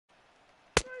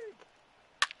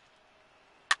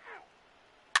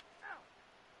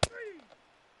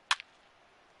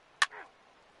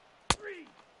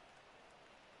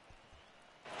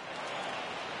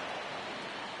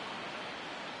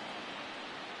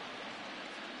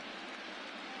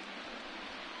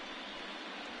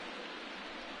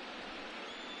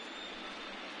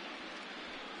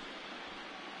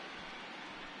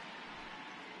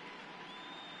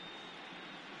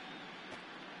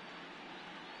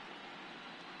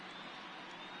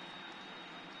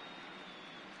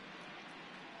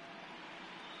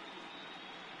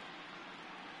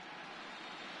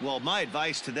Well, my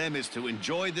advice to them is to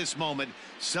enjoy this moment,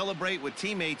 celebrate with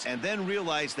teammates, and then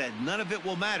realize that none of it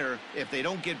will matter if they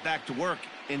don't get back to work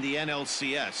in the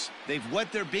NLCS. They've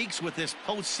wet their beaks with this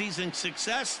postseason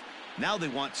success. Now they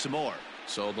want some more.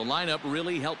 So the lineup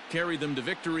really helped carry them to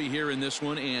victory here in this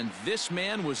one, and this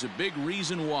man was a big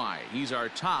reason why. He's our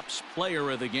tops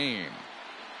player of the game.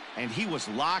 And he was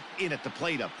locked in at the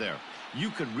plate up there.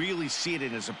 You could really see it in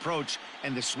his approach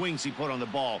and the swings he put on the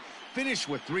ball. Finished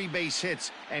with 3 base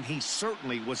hits, and he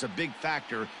certainly was a big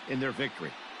factor in their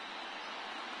victory.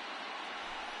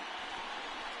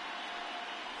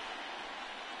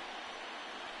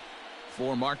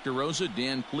 For Mark DeRosa,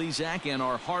 Dan Plesac, and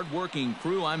our hard-working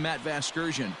crew, I'm Matt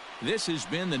Vasgersian. This has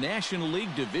been the National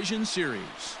League Division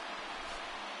Series.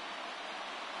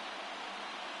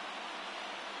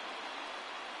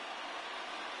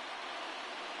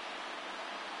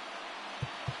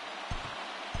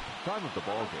 Time of the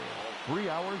ball game, 3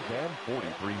 hours and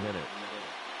 43 minutes.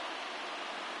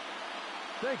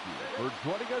 Thank you for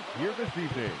joining us here this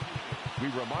evening. We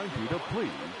remind you to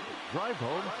please drive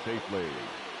home safely.